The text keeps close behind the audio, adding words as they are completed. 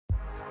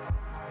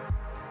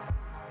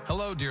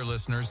Hello, dear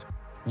listeners.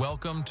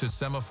 Welcome to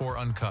Semaphore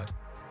Uncut,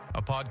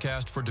 a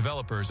podcast for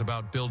developers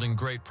about building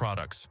great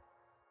products.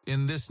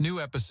 In this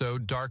new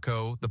episode,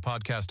 Darko, the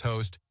podcast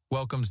host,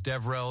 welcomes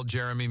DevRel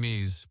Jeremy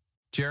Meiss.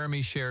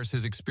 Jeremy shares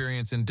his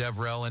experience in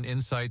DevRel and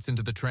insights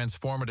into the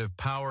transformative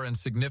power and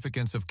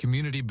significance of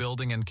community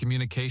building and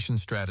communication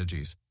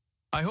strategies.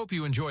 I hope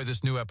you enjoy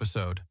this new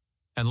episode,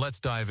 and let's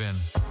dive in.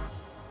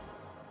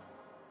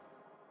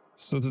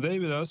 So today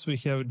with us, we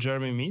have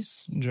Jeremy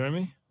Meiss.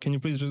 Jeremy, can you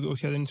please just go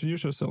ahead and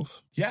introduce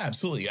yourself? Yeah,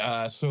 absolutely.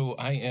 So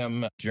I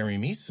am Jeremy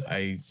Meiss.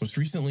 I most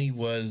recently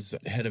was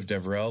head of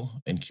DevRel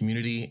and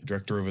community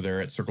director over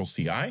there at Circle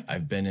CI.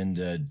 I've been in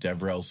the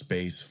DevRel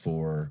space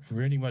for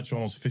pretty much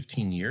almost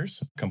 15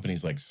 years.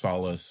 Companies like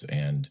Solace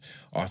and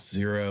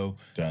Auth0,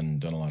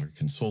 done a lot of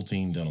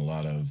consulting, done a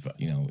lot of,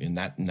 in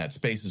that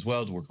space as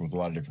well, working with a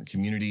lot of different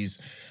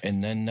communities.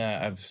 And then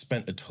I've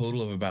spent a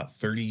total of about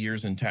 30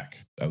 years in tech.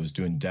 I was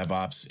doing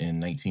DevOps in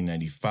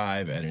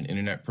 1995 at an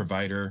internet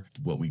provider,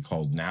 what we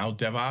called now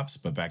DevOps,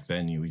 but back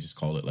then we just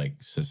called it like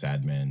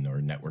sysadmin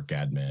or network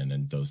admin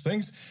and those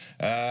things.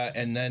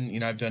 And then,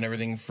 I've done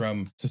everything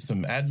from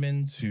system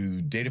admin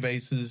to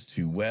databases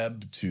to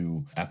web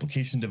to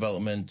application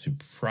development to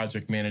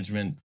project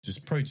management,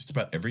 probably just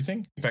about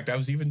everything. In fact, I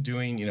was even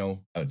doing,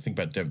 think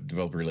about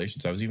developer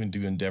relations. I was even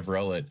doing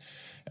DevRel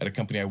at a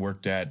company I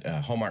worked at,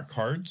 Hallmark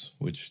Cards,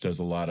 which does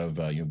a lot of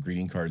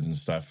greeting cards and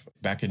stuff.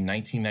 Back in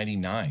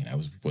 1999, I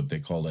was what they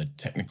called a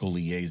technical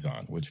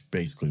liaison, which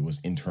basically was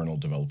internal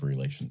developer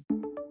relations.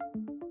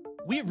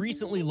 We have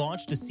recently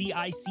launched a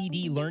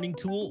CI/CD learning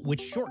tool,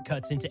 which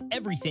shortcuts into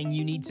everything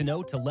you need to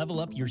know to level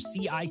up your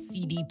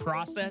CI/CD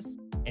process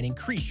and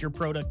increase your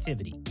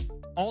productivity.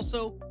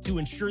 Also, to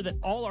ensure that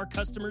all our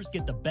customers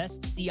get the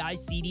best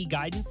CI/CD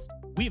guidance,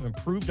 we have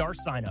improved our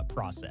sign-up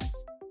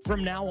process.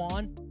 From now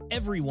on,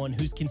 everyone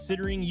who's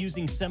considering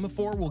using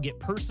Semaphore will get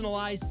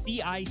personalized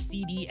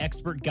CI/CD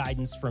expert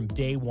guidance from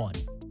day one.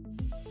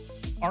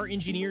 Our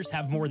engineers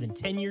have more than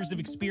 10 years of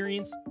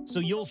experience, so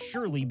you'll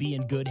surely be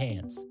in good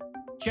hands.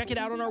 Check it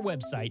out on our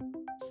website,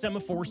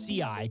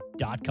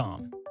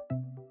 semaphoreCI.com.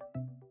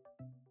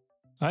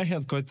 I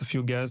had quite a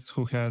few guests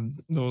who had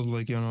those,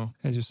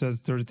 as you said,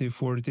 30,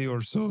 40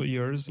 or so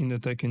years in the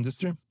tech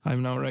industry.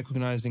 I'm now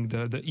recognizing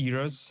the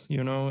eras,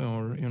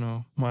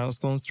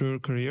 milestones through your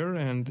career,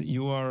 and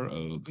you are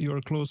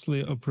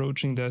closely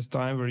approaching that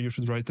time where you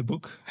should write a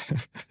book.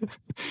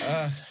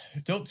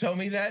 Don't tell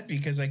me that,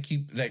 because I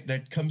keep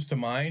that comes to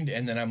mind,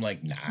 and then I'm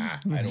like, nah,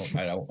 I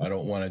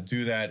don't want to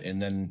do that.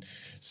 And then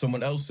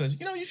someone else says,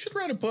 you should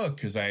write a book,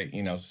 because I,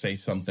 say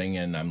something,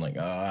 and I'm like,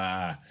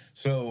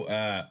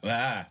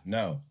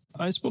 no.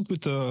 I spoke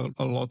with a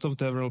lot of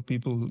DevRel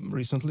people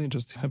recently. It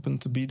just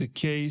happened to be the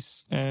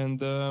case,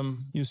 and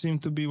you seem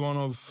to be one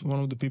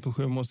of the people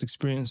who have most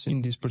experience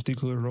in this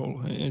particular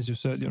role. As you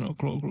said,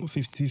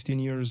 15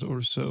 years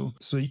or so.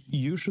 So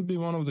you should be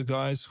one of the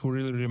guys who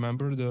really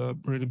remember the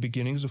really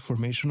beginnings of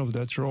formation of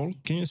that role.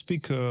 Can you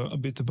speak a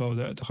bit about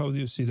that? How do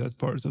you see that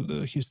part of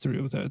the history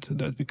of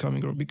that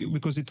becoming role?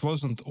 Because it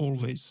wasn't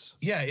always.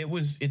 Yeah,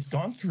 it's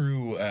gone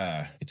through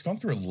a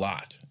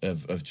lot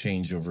of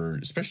change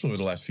especially over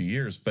the last few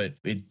years. But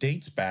it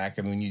dates back.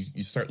 I mean,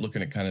 you start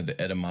looking at kind of the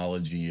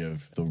etymology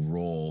of the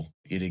role.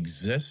 It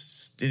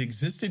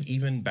existed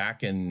even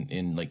back in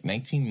like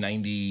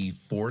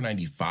 1994,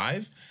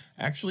 95,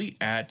 actually,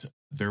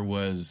 there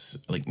was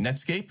like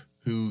Netscape,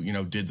 who,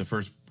 did the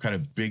first kind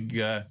of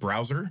big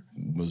browser.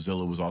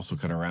 Mozilla was also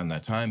kind of around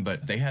that time,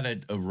 but they had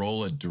a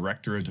role, a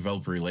director of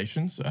developer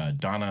relations.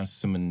 Donna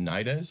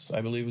Simonides,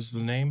 I believe was the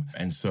name.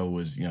 And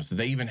so so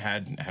they even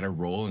had a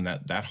role, and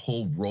that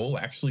whole role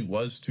actually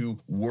was to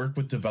work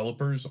with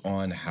developers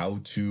on how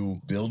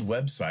to build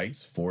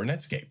websites for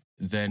Netscape.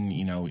 Then,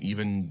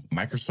 even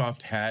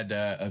Microsoft had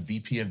a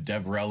VP of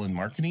DevRel and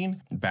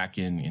marketing back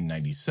in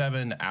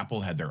 97. Apple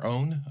had their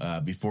own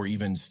before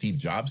even Steve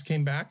Jobs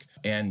came back.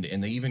 And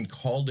they even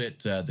called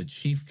it the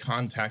chief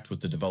contact with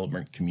the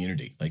development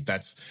community. Like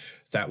that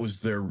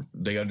was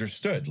they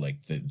understood,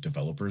 like, the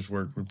developers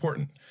were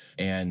important.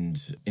 And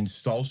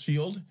Install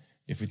Shield,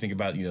 if we think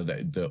about,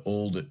 the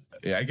old,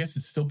 I guess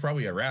it's still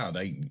probably around.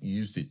 I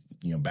used it,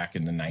 back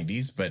in the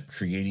 90s, but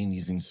creating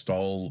these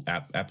install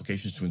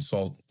applications to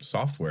install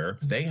software,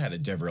 they had a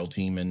DevRel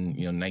team in,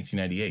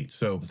 1998.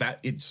 So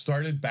it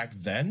started back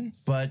then,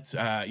 but,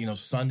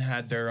 Sun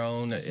had their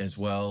own as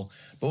well.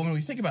 But when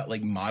we think about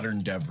like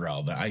modern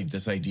DevRel,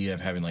 this idea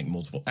of having like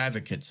multiple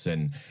advocates,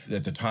 and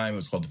at the time it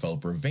was called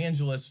developer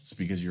evangelists,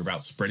 because you're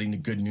about spreading the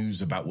good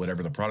news about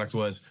whatever the product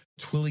was.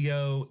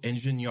 Twilio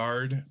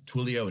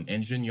and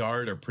Engine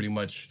Yard are pretty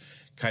much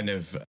kind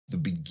of the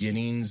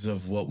beginnings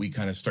of what we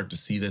kind of start to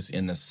see this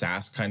in the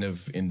SaaS kind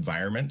of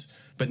environment.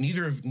 But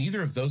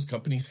neither of those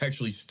companies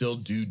actually still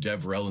do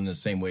DevRel in the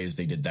same way as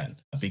they did then,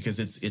 because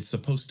it's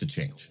supposed to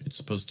change. It's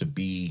supposed to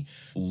be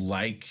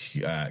like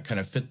kind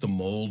of fit the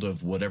mold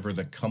of whatever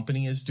the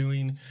company is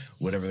doing,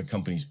 whatever the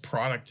company's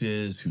product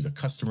is, who the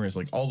customer is,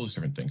 like all those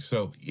different things.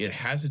 So it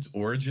has its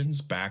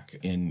origins back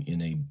in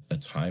a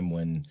time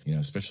when,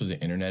 especially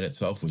the internet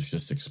itself was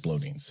just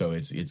exploding. So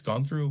it's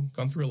gone through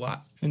a lot.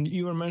 And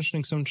you were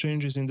mentioning some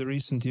changes in the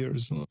recent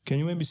years. Can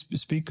you maybe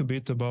speak a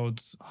bit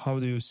about how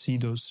do you see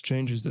those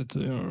changes that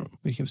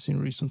we have seen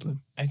recently?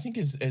 I think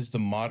as the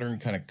modern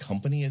kind of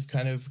company has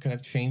kind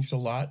of changed a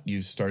lot,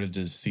 you've started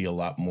to see a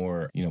lot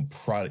more,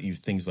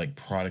 things like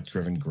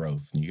product-driven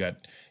growth. And you got,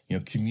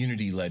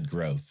 community-led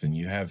growth, and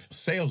you have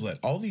sales-led.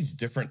 All these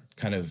different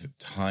kind of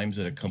times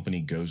that a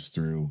company goes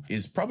through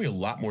is probably a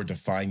lot more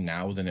defined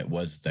now than it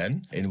was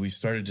then. And we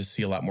started to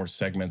see a lot more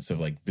segments of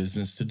like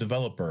business to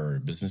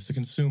developer, business to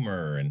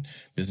consumer, and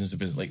business to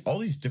business. Like all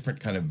these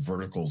different kind of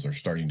verticals are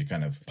starting to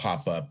kind of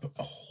pop up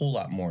a whole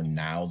lot more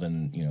now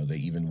than, they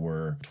even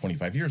were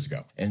 25 years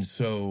ago. And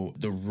so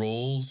the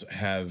roles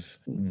have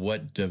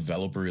what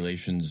developer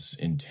relations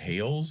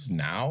entails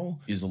now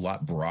is a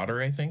lot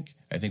broader, I think.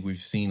 I think we've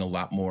seen a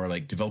lot more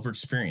like developer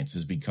experience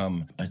has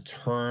become a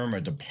term,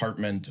 a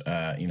department,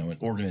 an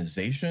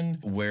organization,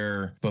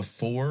 where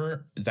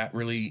before that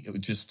really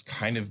just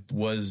kind of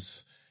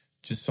was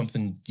just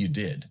something you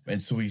did.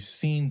 And so we've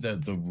seen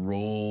that the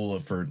role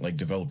for like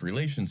developer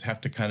relations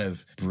have to kind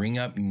of bring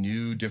up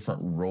new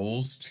different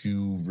roles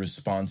to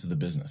respond to the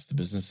business. The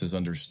business has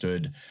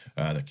understood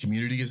that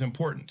community is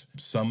important.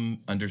 Some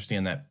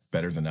understand that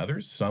better than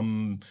others.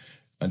 Some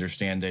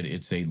understand that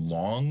it's a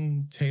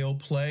long tail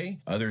play.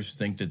 Others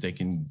think that they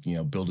can,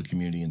 build a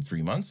community in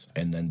 3 months,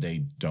 and then they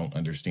don't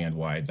understand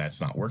why that's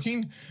not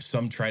working.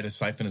 Some try to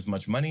siphon as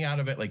much money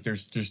out of it. Like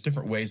there's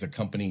different ways a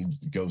company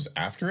goes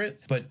after it,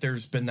 but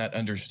there's been that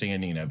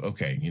understanding of,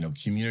 okay,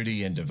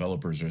 community and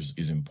developers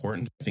is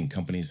important. I think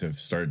companies have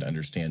started to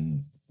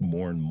understand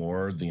more and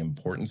more the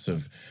importance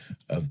of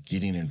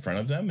getting in front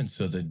of them. And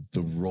so the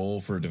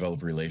role for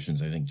developer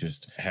relations, I think,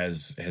 just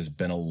has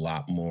been a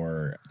lot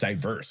more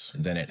diverse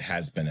than it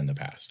has been in the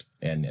past.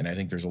 And I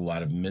think there's a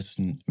lot of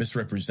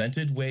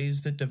misrepresented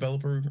ways that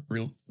developer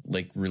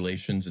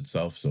relations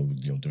itself, so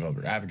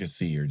developer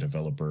advocacy or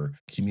developer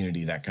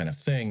community, that kind of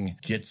thing,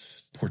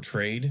 gets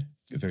portrayed.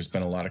 There's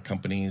been a lot of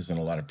companies and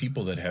a lot of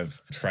people that have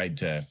tried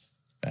to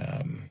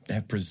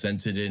have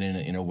presented it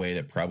in a way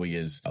that probably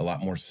is a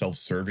lot more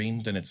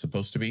self-serving than it's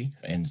supposed to be.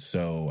 And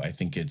so I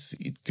think it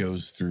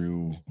goes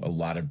through a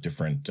lot of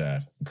different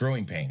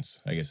growing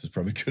pains, I guess is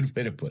probably a good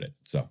way to put it.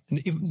 So,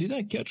 did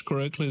I catch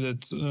correctly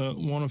that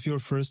one of your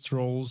first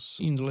roles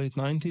in the late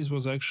 90s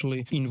was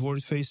actually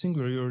inward-facing,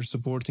 where you were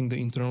supporting the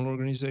internal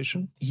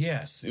organization?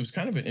 Yes. It was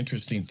kind of an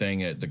interesting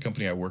thing at the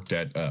company I worked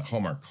at,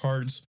 Hallmark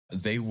Cards.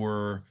 They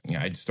were,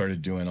 I'd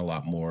started doing a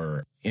lot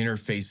more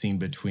interfacing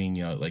between,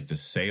 like the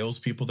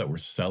salespeople that were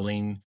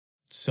selling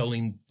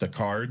the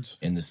cards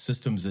and the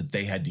systems that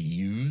they had to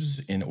use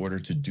in order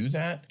to do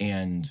that,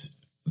 and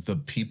the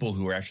people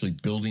who were actually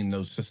building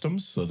those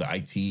systems. So the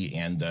IT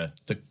and the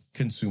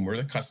consumer,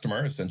 the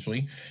customer,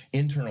 essentially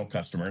internal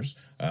customers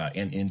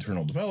and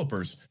internal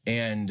developers,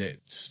 and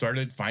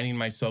started finding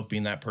myself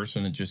being that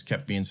person that just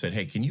kept being said,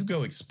 hey, can you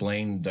go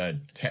explain the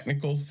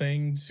technical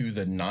thing to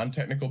the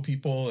non-technical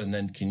people? And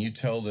then can you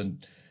tell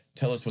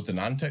us what the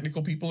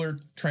non-technical people are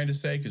trying to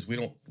say? Because we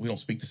don't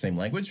speak the same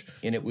language.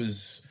 And it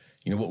was,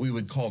 what we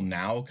would call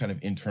now kind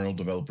of internal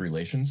developer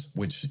relations,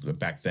 which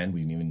back then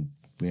we didn't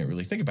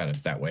really think about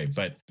it that way.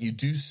 But you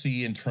do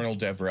see internal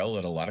DevRel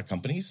at a lot of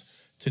companies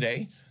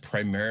today,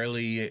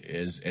 primarily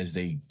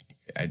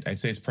I'd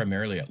say it's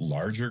primarily at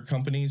larger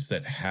companies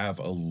that have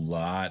a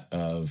lot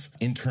of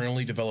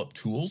internally developed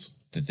tools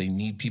that they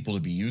need people to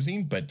be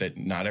using, but that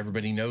not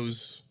everybody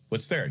knows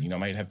what's there.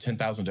 Might have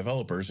 10,000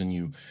 developers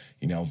and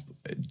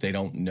they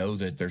don't know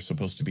that they're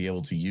supposed to be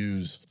able to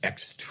use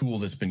X tool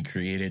that's been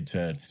created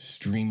to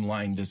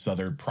streamline this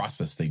other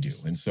process they do.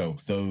 And so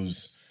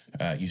those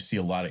you see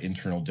a lot of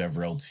internal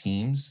DevRel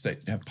teams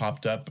that have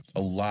popped up.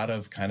 A lot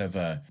of kind of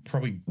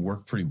probably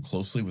work pretty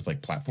closely with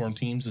like platform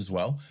teams as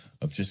well,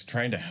 of just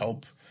trying to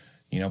help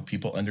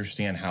people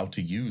understand how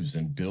to use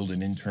and build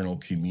an internal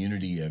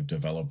community of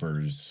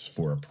developers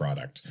for a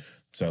product.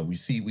 So we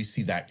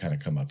see that kind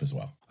of come up as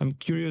well. I'm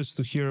curious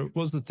to hear,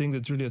 what's the thing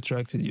that really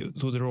attracted you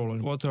to the role,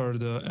 and what are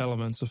the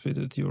elements of it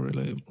that you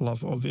really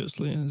love,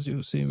 obviously, as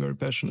you seem very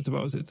passionate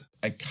about it?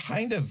 I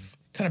kind of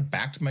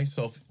backed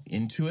myself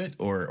into it,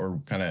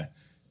 or kind of,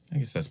 I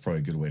guess that's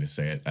probably a good way to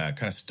say it,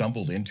 kind of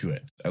stumbled into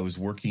it. I was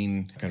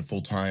working kind of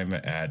full-time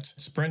at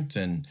Sprint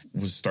and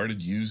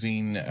started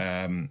using,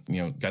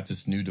 got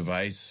this new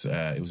device.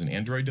 It was an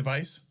Android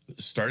device.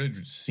 Started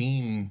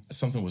seeing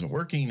something wasn't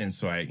working, and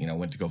so I,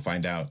 went to go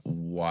find out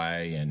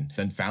why, and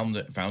then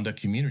found a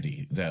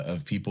community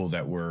of people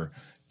that were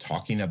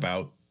talking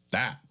about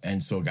that.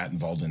 And so I got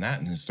involved in that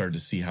and then started to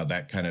see how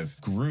that kind of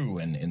grew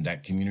and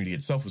that community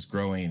itself was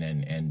growing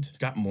and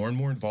got more and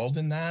more involved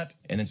in that.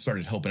 And then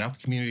started helping out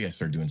the community. I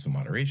started doing some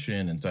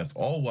moderation and stuff,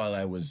 all while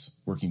I was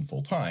working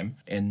full time.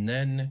 And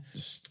then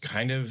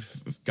kind of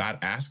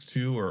got asked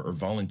to or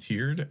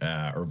volunteered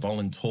or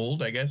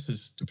voluntold, I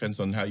guess, depends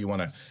on how you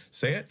want to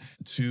say it,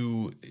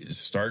 to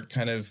start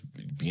kind of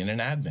being an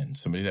admin,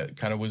 somebody that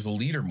kind of was a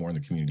leader more in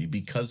the community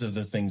because of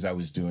the things I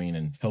was doing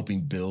and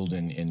helping build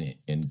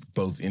in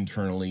both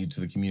internally to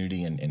the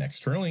community and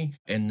externally.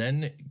 And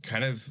then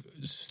kind of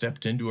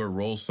stepped into a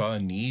role, saw a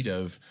need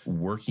of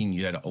working.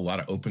 You had a lot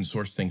of open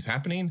source things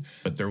happening,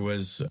 but there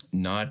was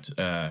not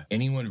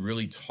anyone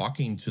really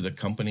talking to the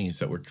companies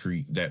that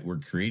were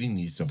creating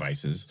these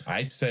devices.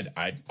 I said,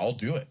 I'll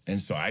do it. And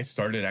so I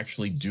started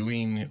actually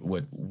doing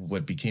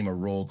what became a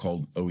role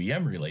called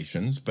OEM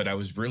relations, but I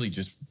was really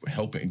just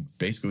helping.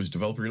 Basically, it was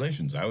developer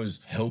relations. I was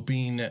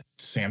helping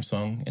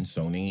Samsung and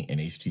Sony and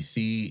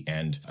HTC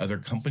and other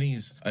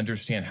companies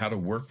understand how to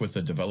work with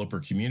the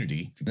developer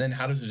community. And then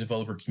how does the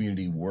developer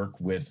community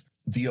work with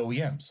the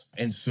OEMs?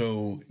 And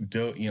so,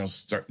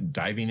 start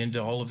diving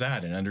into all of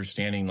that and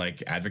understanding,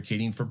 like,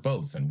 advocating for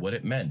both and what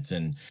it meant.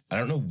 And I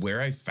don't know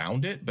where I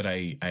found it, but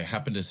I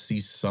happened to see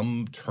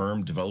some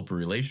term, developer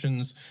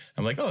relations.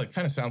 I'm like, oh, it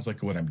kind of sounds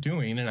like what I'm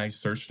doing. And I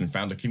searched and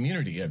found a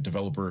community of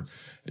developer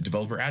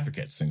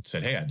advocates and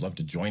said, hey, I'd love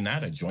to join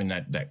that. I joined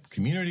that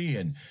community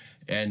and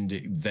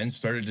then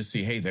started to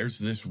see, hey, there's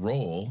this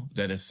role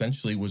that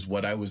essentially was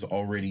what I was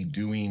already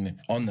doing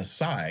on the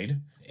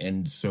side.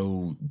 And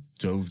so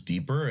dove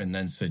deeper and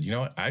then said, you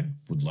know what, I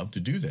would love to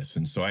do this.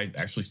 And so I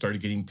actually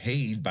started getting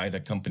paid by the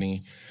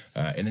company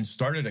and then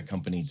started a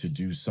company to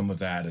do some of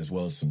that as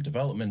well as some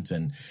development.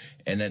 And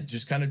it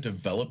just kind of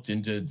developed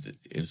into,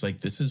 it's like,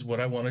 this is what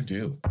I want to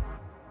do.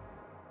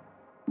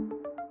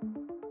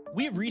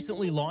 We have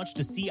recently launched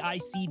a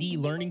CI/CD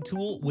learning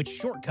tool which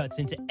shortcuts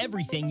into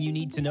everything you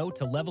need to know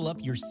to level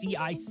up your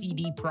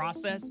CI/CD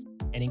process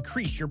and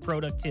increase your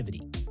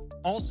productivity.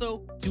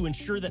 Also, to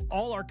ensure that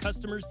all our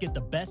customers get the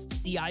best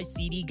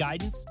CI/CD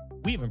guidance,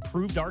 we have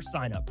improved our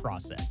sign-up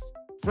process.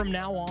 From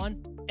now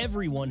on,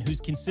 everyone who's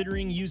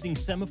considering using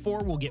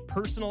Semaphore will get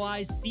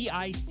personalized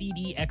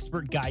CI/CD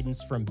expert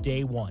guidance from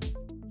day one.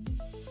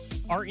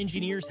 Our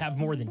engineers have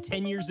more than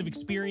 10 years of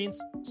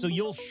experience, so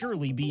you'll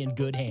surely be in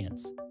good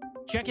hands.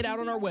 Check it out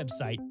on our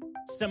website,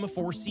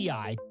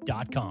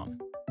 semaphoreCI.com.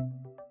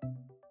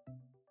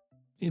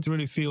 It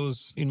really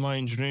feels, in my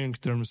engineering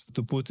terms,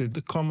 to put it,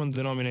 the common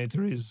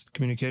denominator is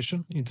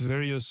communication in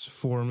various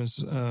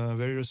forms,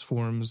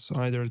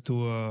 either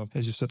to,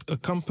 as you said, a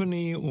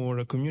company or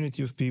a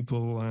community of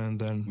people. And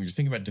then when you're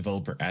thinking about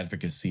developer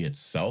advocacy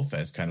itself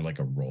as kind of like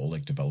a role,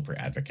 like developer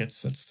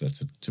advocates,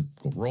 that's a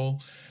typical role.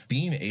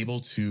 Being able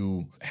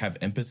to have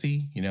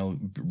empathy,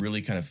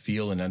 really kind of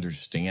feel and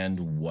understand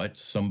what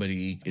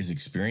somebody is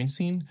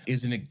experiencing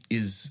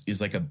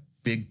is like a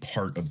big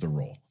part of the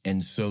role.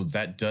 And so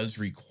that does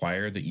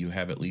require that you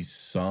have at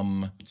least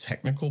some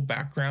technical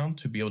background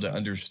to be able to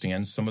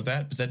understand some of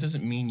that. But that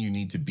doesn't mean you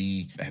need to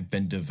have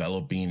been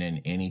developing in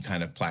any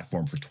kind of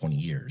platform for 20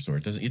 years, or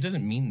it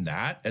doesn't mean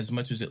that as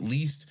much as at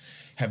least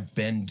have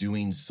been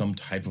doing some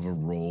type of a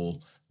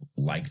role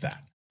like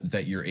that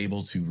you're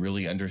able to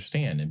really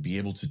understand and be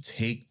able to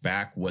take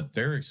back what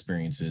their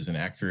experience is and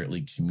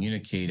accurately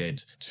communicate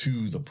it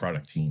to the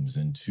product teams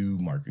and to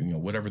market,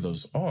 whatever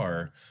those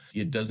are.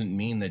 It doesn't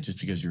mean that just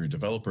because you're a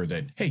developer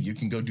that, hey, you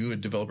can go do a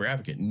developer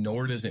advocate,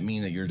 nor does it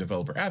mean that you're a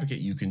developer advocate.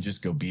 You can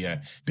just go be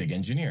a big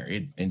engineer.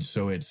 It is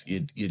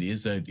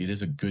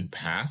a good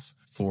path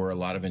for a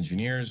lot of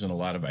engineers and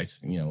I've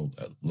seen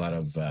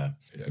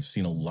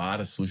a lot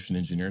of solution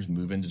engineers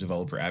move into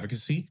developer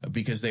advocacy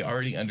because they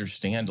already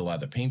understand a lot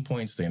of the pain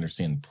points. They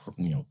understand,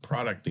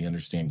 product. They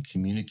understand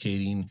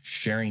communicating,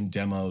 sharing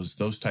demos,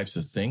 those types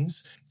of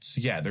things. So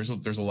yeah, there's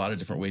a lot of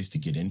different ways to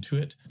get into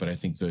it, but I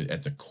think that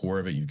at the core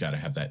of it, you've got to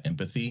have that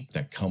empathy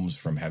that comes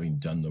from having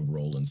done the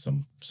role in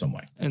some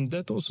way. And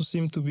that also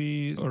seemed to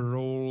be a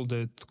role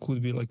that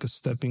could be like a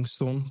stepping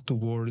stone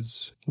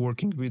towards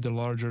working with the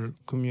larger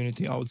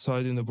community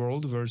outside in the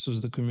world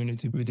versus the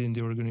community within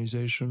the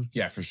organization.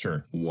 Yeah, for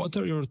sure. What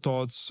are your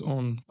thoughts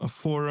on a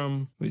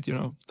forum with,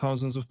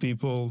 thousands of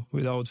people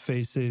without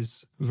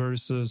faces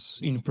versus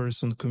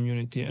in-person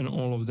community and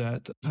all of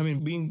that? I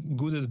mean, being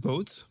good at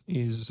both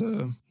is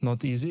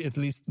not easy. At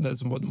least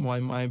that's why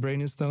my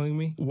brain is telling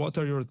me. What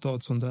are your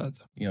thoughts on that?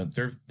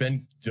 There have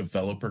been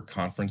developer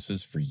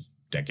conferences for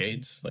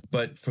decades,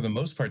 but for the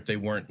most part, they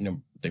weren't,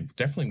 they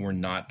definitely were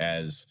not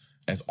as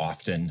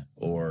often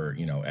or,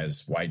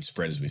 as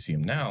widespread as we see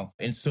them now.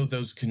 And so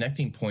those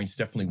connecting points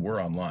definitely were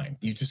online.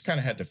 You just kind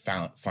of had to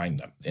find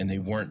them. And they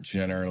weren't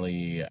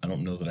generally, I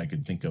don't know that I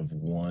could think of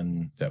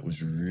one that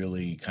was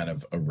really kind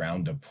of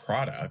around a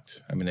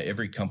product. I mean,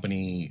 every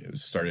company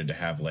started to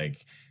have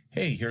like,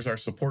 hey, here's our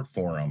support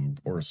forum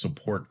or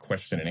support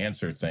question and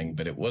answer thing,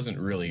 but it wasn't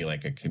really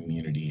like a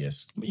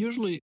community-esque.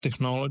 Usually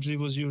technology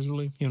was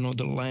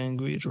the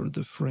language or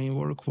the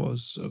framework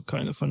was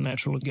kind of a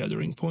natural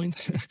gathering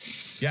point.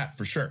 Yeah,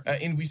 for sure.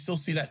 And we still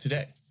see that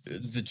today.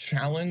 The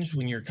challenge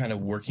when you're kind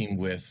of working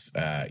with,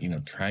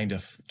 trying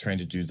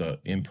to do the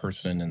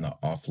in-person and the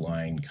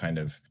offline kind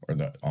of, or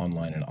the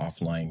online and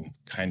offline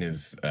kind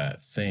of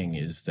thing,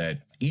 is that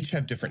each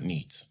have different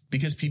needs,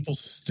 because people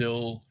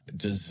still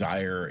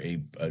desire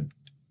a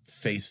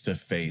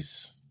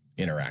face-to-face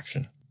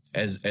interaction.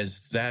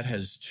 As that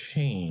has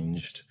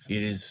changed,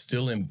 it is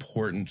still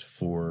important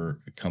for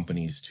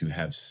companies to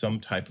have some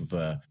type of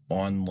a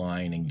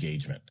online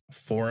engagement.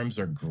 Forums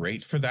are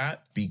great for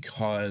that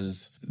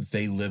because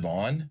they live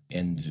on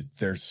and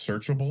they're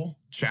searchable.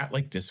 Chat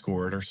like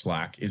Discord or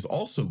Slack is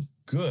also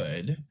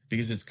good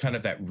because it's kind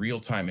of that real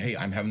time, hey,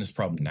 I'm having this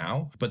problem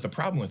now. But the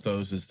problem with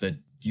those is that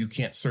you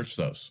can't search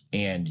those,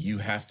 and you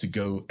have to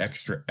go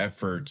extra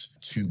effort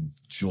to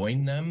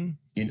join them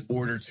in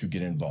order to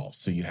get involved.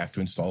 So you have to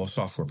install a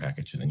software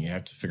package, and then you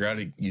have to figure out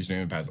a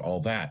username and password,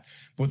 all that.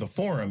 With a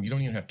forum, you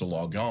don't even have to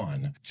log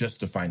on just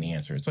to find the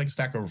answer. It's like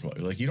Stack Overflow.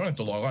 Like, you don't have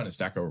to log on to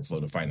Stack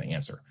Overflow to find the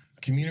answer.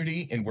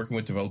 Community and working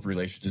with developer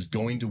relations is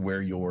going to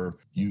where your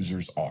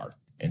users are.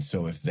 And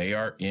so if they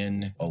are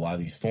in a lot of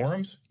these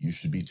forums, you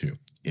should be too.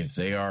 If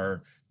they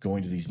are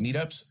going to these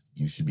meetups,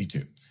 you should be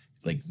too.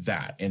 Like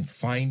that, and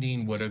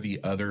finding what are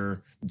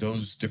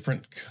those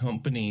different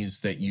companies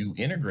that you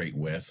integrate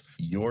with.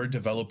 Your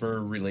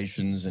developer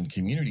relations and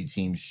community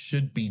teams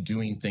should be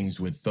doing things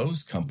with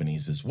those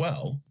companies as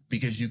well,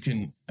 because you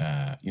can,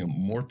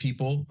 more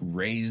people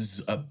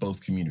raise up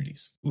both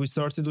communities. We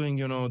started doing,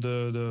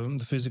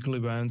 the physical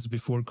events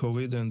before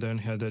COVID, and then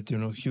had that,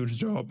 huge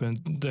job. And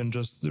then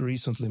just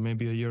recently,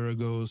 maybe a year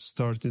ago,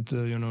 started,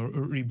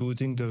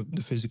 rebooting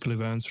the physical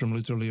events from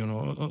literally,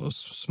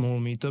 small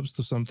meetups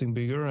to something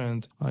bigger.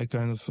 And I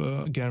kind of,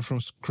 again,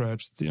 from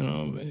scratch,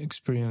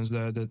 experienced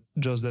that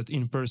just that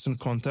in-person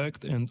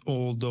contact and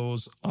all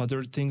those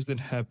other things that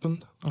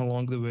happened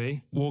along the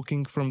way,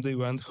 walking from the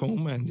event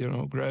home and,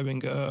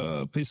 grabbing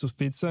a piece of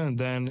pizza and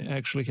then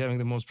actually having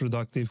the most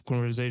productive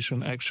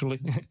conversation actually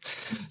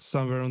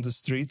somewhere on the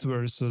street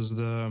versus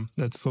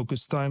that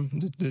focus time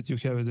that you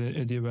have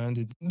at the event.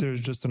 There's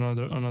just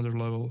another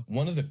level.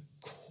 One of the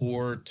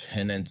core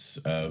tenets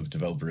of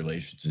developer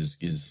relations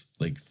is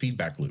like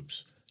feedback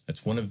loops.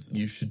 That's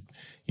you should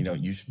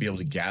be able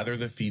to gather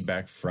the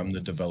feedback from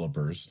the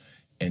developers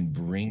and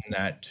bring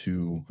that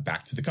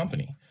back to the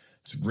company.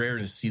 It's rare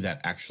to see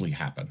that actually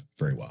happen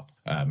very well.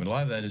 And a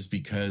lot of that is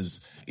because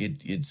it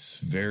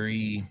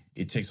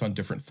takes on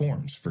different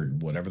forms for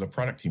whatever the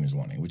product team is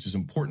wanting, which is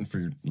important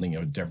for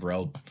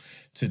DevRel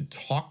to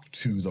talk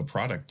to the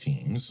product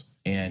teams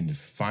and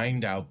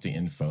find out the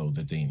info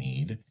that they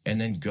need, and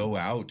then go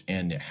out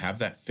and have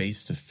that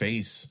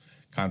face-to-face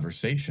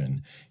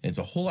conversation. And it's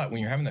a whole lot,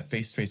 when you're having that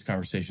face-to-face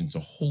conversation, it's a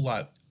whole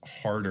lot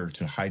harder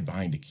to hide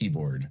behind a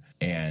keyboard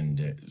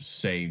and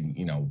say,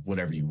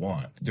 whatever you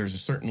want. There's a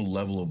certain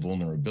level of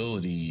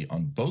vulnerability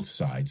on both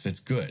sides that's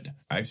good.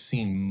 I've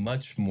seen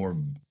much more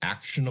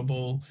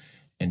actionable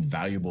and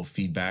valuable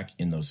feedback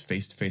in those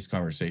face-to-face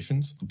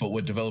conversations. But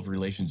what developer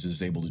relations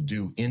is able to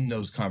do in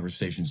those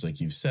conversations, like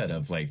you've said,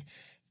 of like,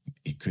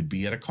 it could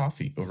be at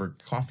over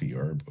coffee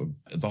or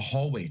the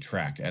hallway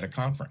track at a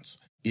conference,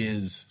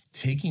 is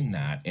taking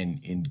that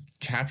and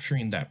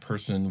capturing that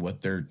person,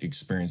 what they're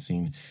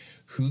experiencing,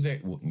 who they,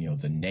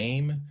 the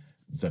name,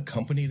 the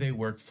company they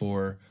work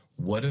for,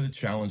 what are the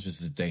challenges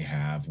that they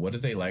have, what do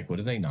they like, what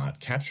do they not,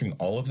 capturing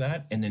all of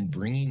that, and then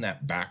bringing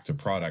that back to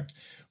product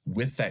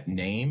with that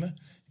name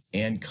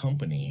and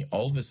company.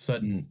 All of a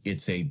sudden,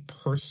 it's a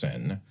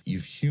person.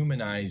 You've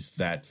humanized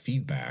that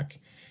feedback,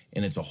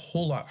 and it's a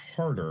whole lot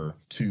harder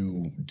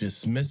to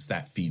dismiss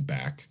that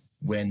feedback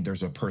when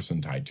there's a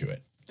person tied to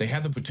it. They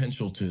have the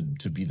potential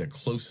to be the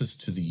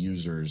closest to the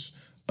users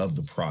of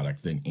the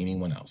product than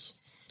anyone else.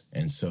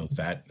 And so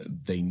that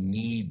they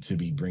need to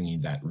be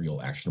bringing that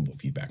real actionable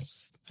feedback.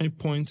 Any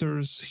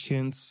pointers,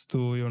 hints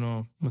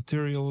to,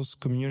 materials,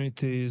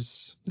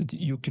 communities that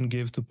you can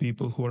give to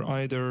people who are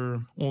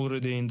either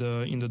already in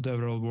the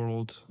DevRel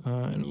world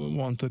and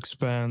want to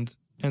expand?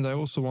 And I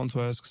also want to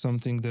ask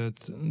something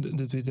that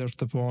we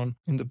touched upon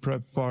in the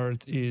prep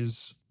part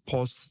is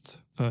post,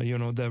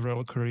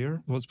 DevRel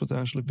career, what's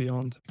potentially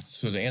beyond?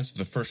 So to answer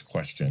the first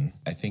question,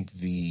 I think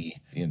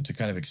to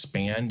kind of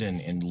expand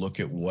and look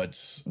at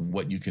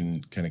what you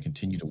can kind of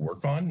continue to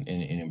work on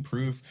and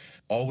improve,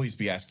 always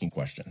be asking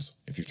questions.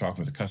 If you're talking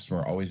with a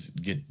customer, always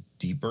get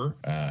deeper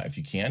if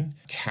you can.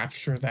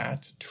 Capture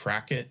that,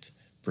 track it,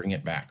 bring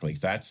it back. Like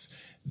that's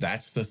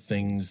the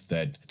things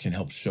that can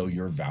help show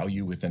your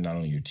value within not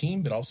only your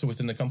team, but also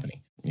within the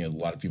company. A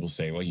lot of people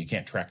say, well, you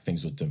can't track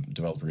things with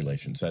developer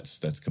relations.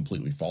 That's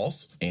completely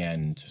false.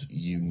 And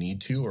you need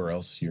to, or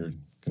else you're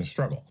going to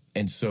struggle.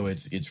 And so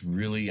it's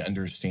really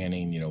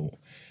understanding,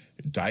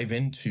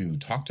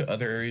 talk to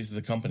other areas of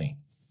the company,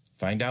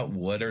 find out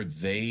what are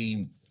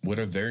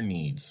their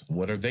needs?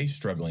 What are they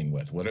struggling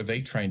with? What are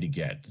they trying to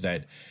get?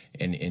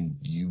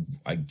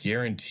 I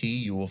guarantee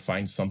you will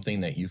find something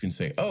that you can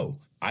say, oh,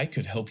 I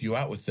could help you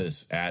out with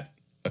this at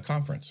a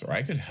conference, or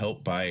I could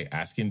help by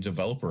asking a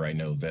developer I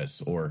know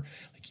this, or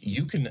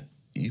you can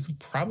you could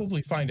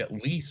probably find at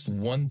least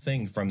one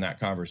thing from that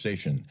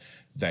conversation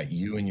that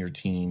you and your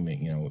team,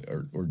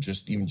 or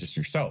just even just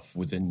yourself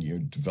within your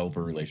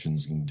developer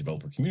relations and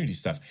developer community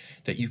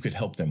stuff that you could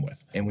help them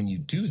with. And when you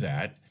do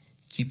that,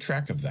 keep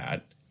track of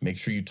that. Make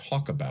sure you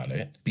talk about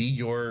it. Be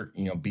your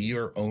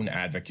own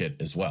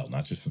advocate as well,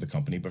 not just for the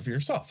company, but for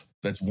yourself.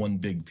 That's one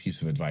big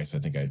piece of advice I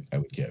think I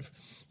would give.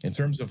 In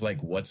terms of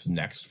like what's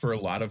next for a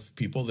lot of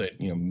people that,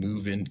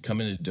 come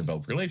into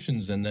developer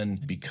relations, and then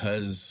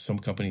because some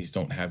companies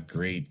don't have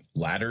great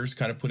ladders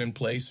kind of put in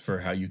place for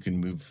how you can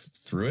move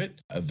through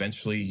it,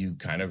 eventually you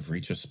kind of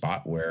reach a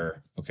spot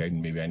where, okay,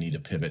 maybe I need to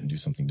pivot and do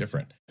something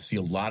different. I see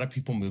a lot of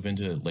people move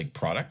into like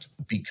product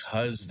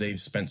because they've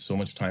spent so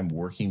much time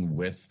working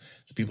with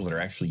people that are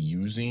actually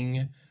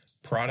using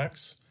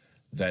products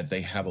that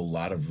they have a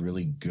lot of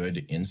really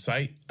good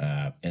insight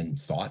and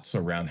thoughts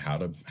around how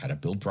to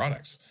build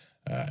products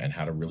and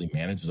how to really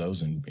manage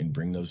those and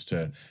bring those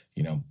to,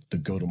 the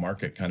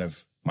go-to-market kind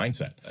of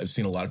mindset. I've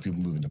seen a lot of people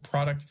move into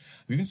product.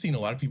 I've even seen a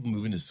lot of people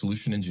move into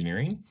solution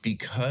engineering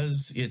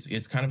because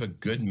it's kind of a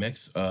good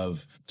mix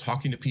of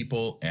talking to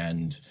people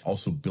and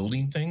also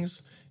building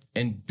things.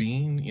 And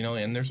being,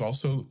 and there's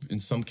also, in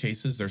some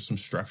cases, there's some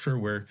structure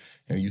where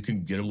you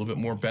can get a little bit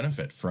more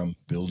benefit from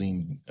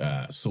building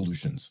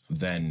solutions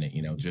than,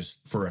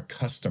 just for a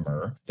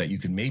customer that you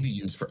can maybe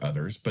use for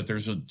others. But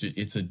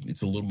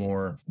it's a little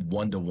more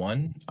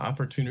one-to-one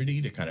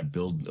opportunity to kind of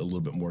build a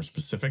little bit more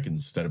specific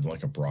instead of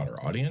like a broader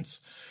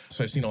audience.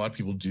 So I've seen a lot of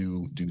people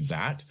do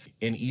that.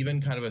 And even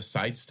kind of a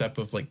sidestep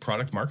of like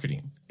product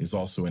marketing is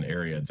also an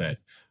area that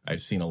I've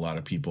seen a lot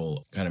of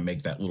people kind of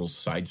make that little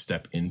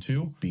sidestep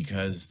into,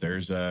 because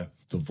there's the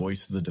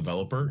voice of the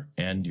developer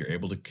and you're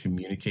able to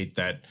communicate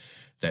that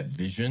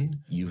vision.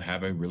 You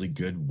have a really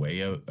good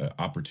way of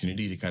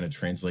opportunity to kind of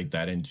translate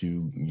that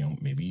into,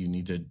 maybe you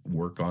need to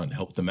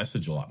help the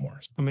message a lot more.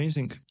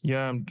 Amazing.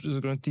 Yeah, I'm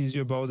just going to tease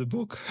you about the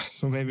book.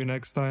 So maybe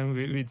next time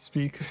we'd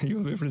speak,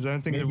 you'll be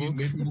presenting the book.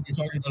 Maybe we'll be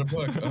talking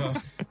about a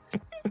book.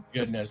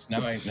 Goodness,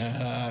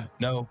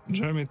 no.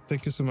 Jeremy,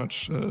 thank you so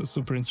much.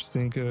 Super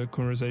interesting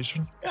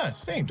conversation. Yeah,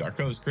 same,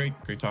 Darko. It was great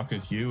talking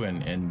with you,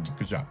 and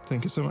good job.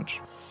 Thank you so much.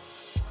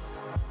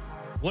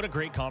 What a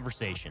great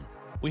conversation.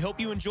 We hope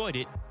you enjoyed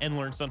it and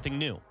learned something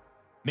new.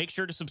 Make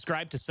sure to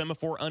subscribe to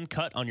Semaphore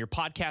Uncut on your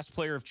podcast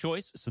player of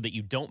choice so that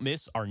you don't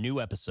miss our new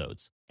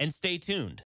episodes. And stay tuned.